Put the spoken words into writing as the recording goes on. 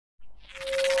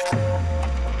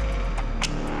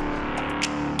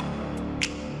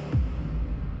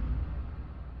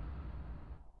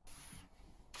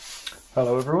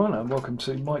Hello everyone and welcome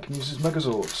to Mike Muse's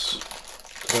Megazords.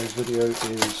 Today's video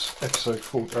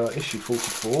is issue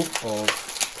 44 of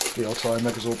the Altaya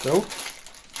Megazord build.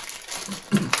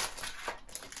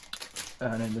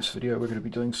 And in this video we're going to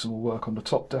be doing some more work on the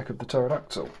top deck of the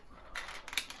Pterodactyl.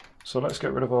 So let's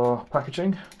get rid of our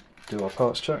packaging, do our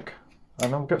parts check,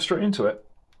 and then we'll get straight into it.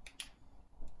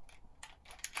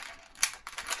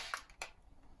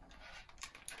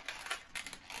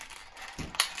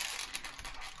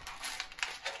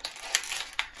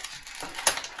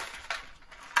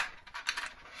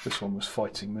 This one was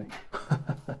fighting me.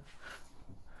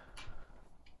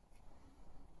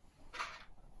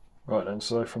 Right then,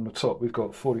 so from the top we've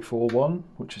got 44.1,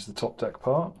 which is the top deck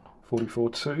part,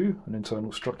 44.2, an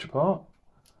internal structure part,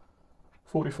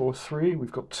 44.3,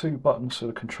 we've got two buttons for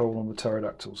the control on the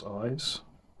pterodactyl's eyes,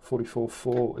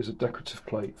 44.4 is a decorative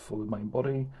plate for the main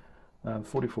body, and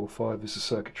 44.5 is the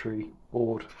circuitry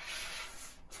board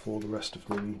for the rest of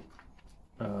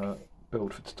the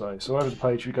build for today. So over the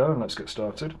page we go and let's get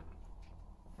started.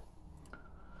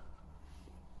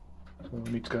 So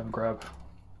we need to go and grab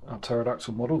our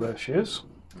pterodactyl model, there she is.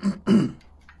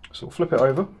 So we'll flip it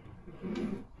over,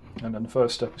 and then the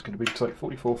first step is going to be to take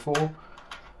 44.4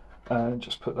 and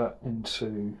just put that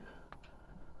into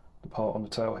the part on the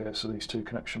tail here. So these two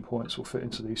connection points will fit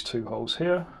into these two holes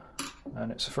here,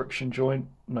 and it's a friction joint,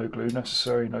 no glue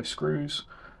necessary, no screws.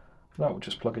 That will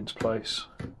just plug into place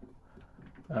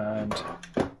and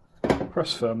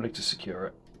press firmly to secure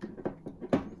it.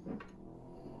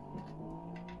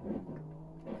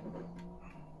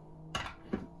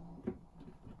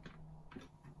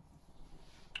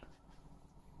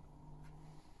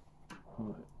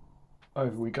 Right.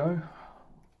 Over we go.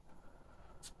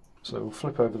 So we'll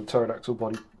flip over the pterodactyl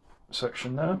body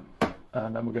section there,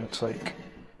 and then we're going to take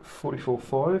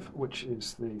 44.5, which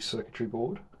is the circuitry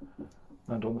board.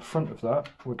 And on the front of that,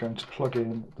 we're going to plug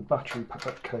in the battery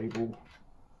pack cable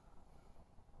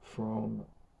from,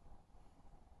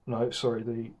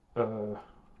 the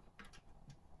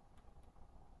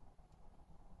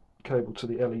cable to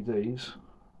the LEDs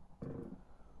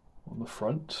on the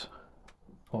front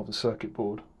of the circuit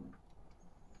board.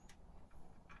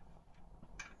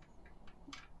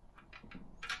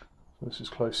 So this is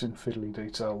close in fiddly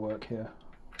detail work here.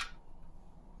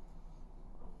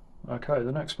 Okay,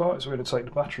 the next part is we're going to take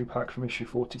the battery pack from issue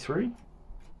 43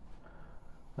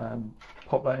 and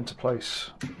pop that into place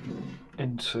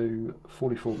into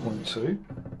 44.2.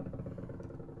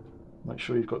 Make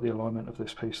sure you've got the alignment of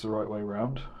this piece the right way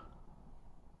round.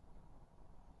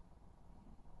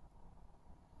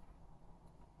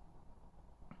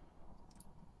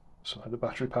 So the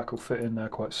battery pack will fit in there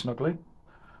quite snugly,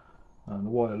 and the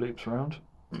wire loops around.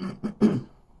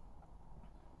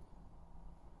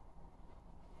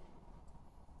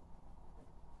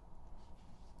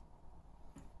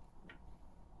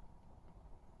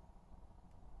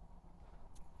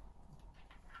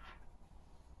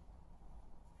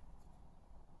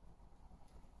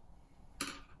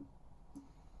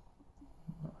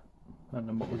 And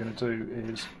then what we're going to do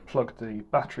is plug the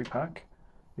battery pack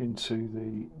into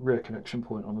the rear connection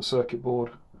point on the circuit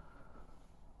board.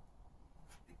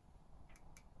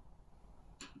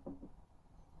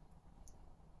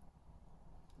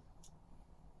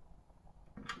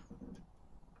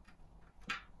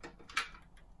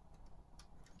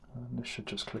 And this should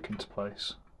just click into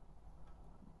place.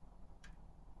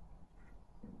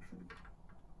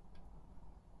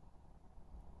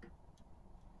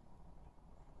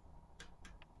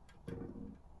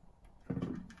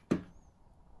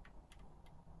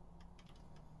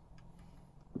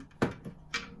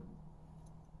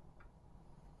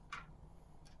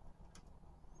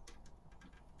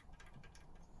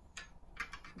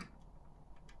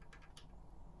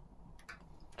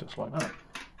 Just like that.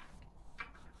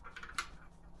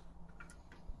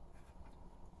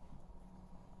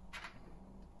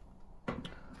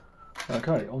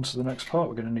 Okay, on to the next part.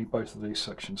 We're going to need both of these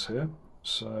sections here.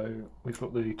 So we've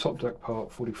got the top deck part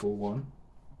 44.1,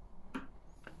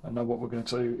 and now what we're going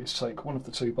to do is take one of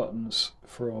the two buttons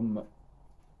from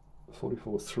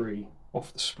 44.3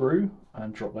 off the sprue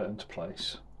and drop that into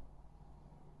place.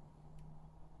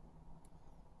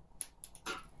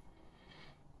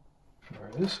 There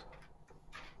it is.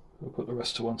 We'll put the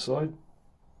rest to one side.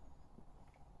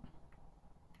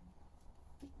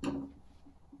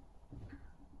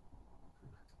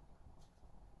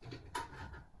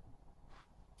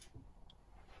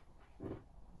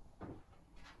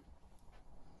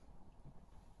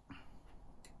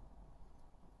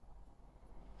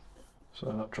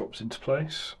 So that drops into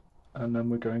place, and then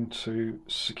we're going to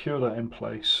secure that in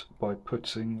place by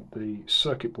putting the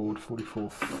circuit board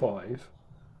 44.5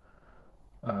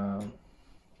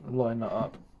 line that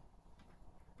up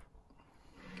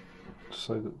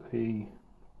so that the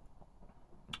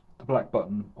black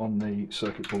button on the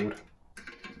circuit board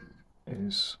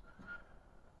is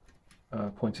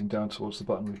pointing down towards the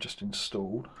button we've just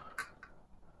installed.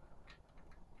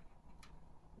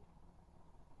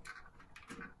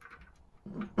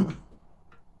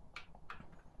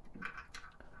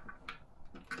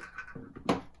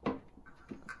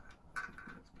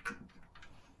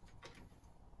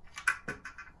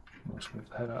 Let's move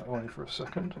the head out of the way for a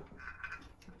second.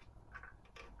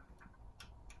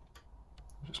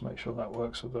 Just make sure that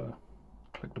works with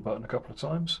click the button a couple of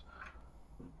times.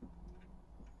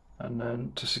 And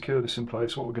then to secure this in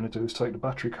place, what we're going to do is take the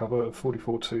battery cover of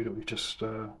 44.2 that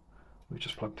we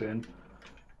just plugged in,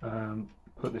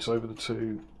 put this over the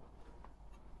two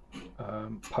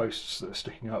posts that are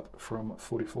sticking up from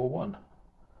 44.1.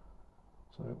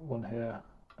 So one here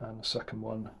and the second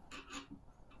one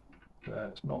there.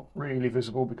 It's not really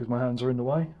visible because my hands are in the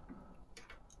way,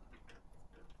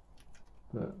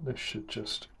 but this should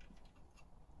just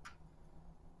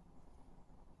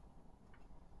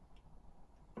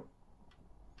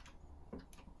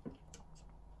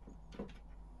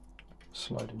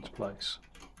slide into place.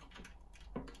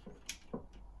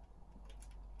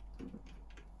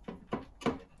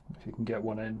 If you can get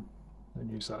one in, then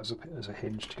use that as a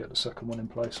hinge to get the second one in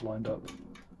place, lined up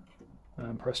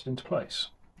and pressed into place.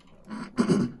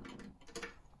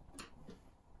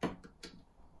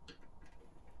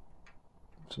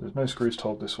 So there's no screws to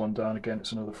hold this one down. Again,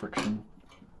 it's another friction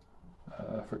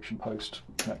post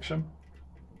connection.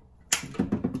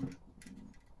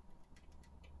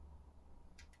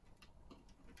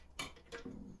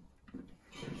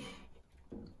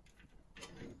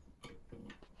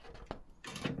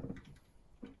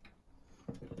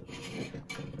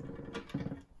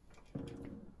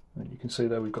 And you can see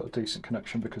there we've got a decent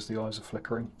connection because the eyes are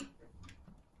flickering.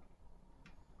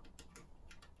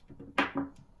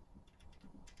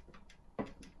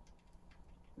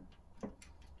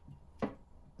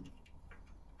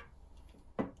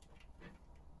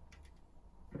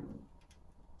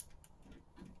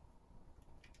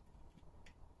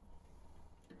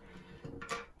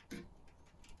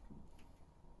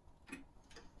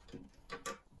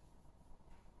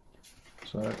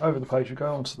 So over the page we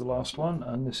go, onto the last one,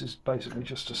 and this is basically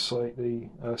just to sit the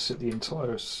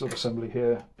entire sub-assembly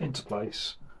here into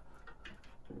place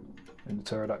in the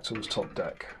Pterodactyl's top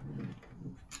deck.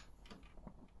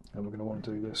 And we're going to want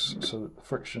to do this so that the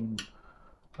friction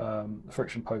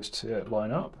posts here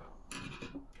line up,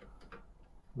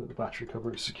 that the battery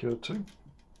cover is secured to,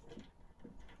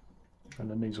 and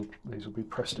then these will be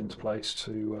pressed into place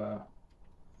to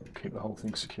keep the whole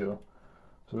thing secure.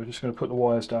 So we're just going to put the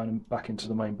wires down and back into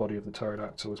the main body of the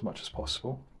Pterodactyl as much as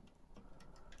possible.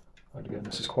 And again,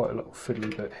 this is quite a little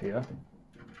fiddly bit here.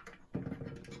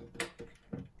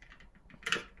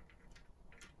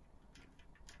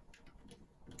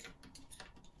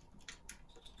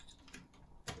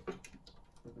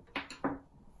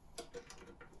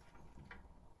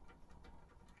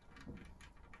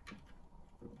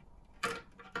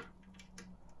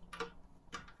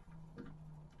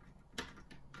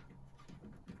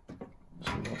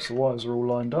 Once the wires are all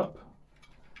lined up,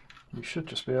 you should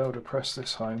just be able to press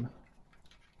this home.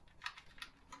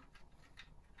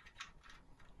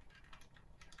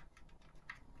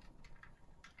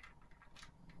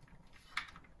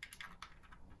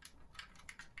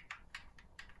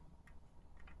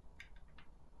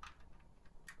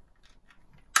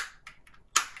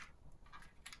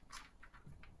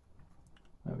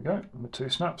 There we go, and with 2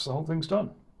 snaps the whole thing's done.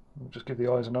 We'll just give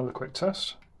the eyes another quick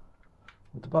test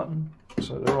with the button.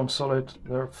 So they're on solid,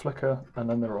 they're flicker, and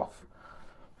then they're off.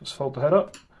 Just fold the head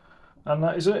up, and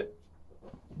that is it.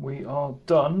 We are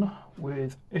done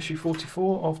with issue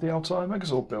 44 of the Altaya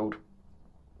Megazord build.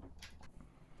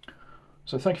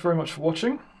 So thank you very much for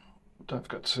watching. Don't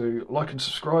forget to like and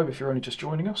subscribe if you're only just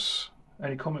joining us.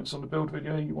 Any comments on the build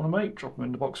video you want to make, drop them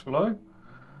in the box below.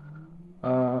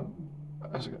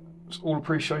 It's all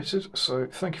appreciated. So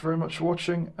thank you very much for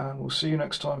watching, and we'll see you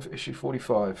next time for issue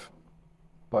 45.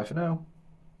 Bye for now.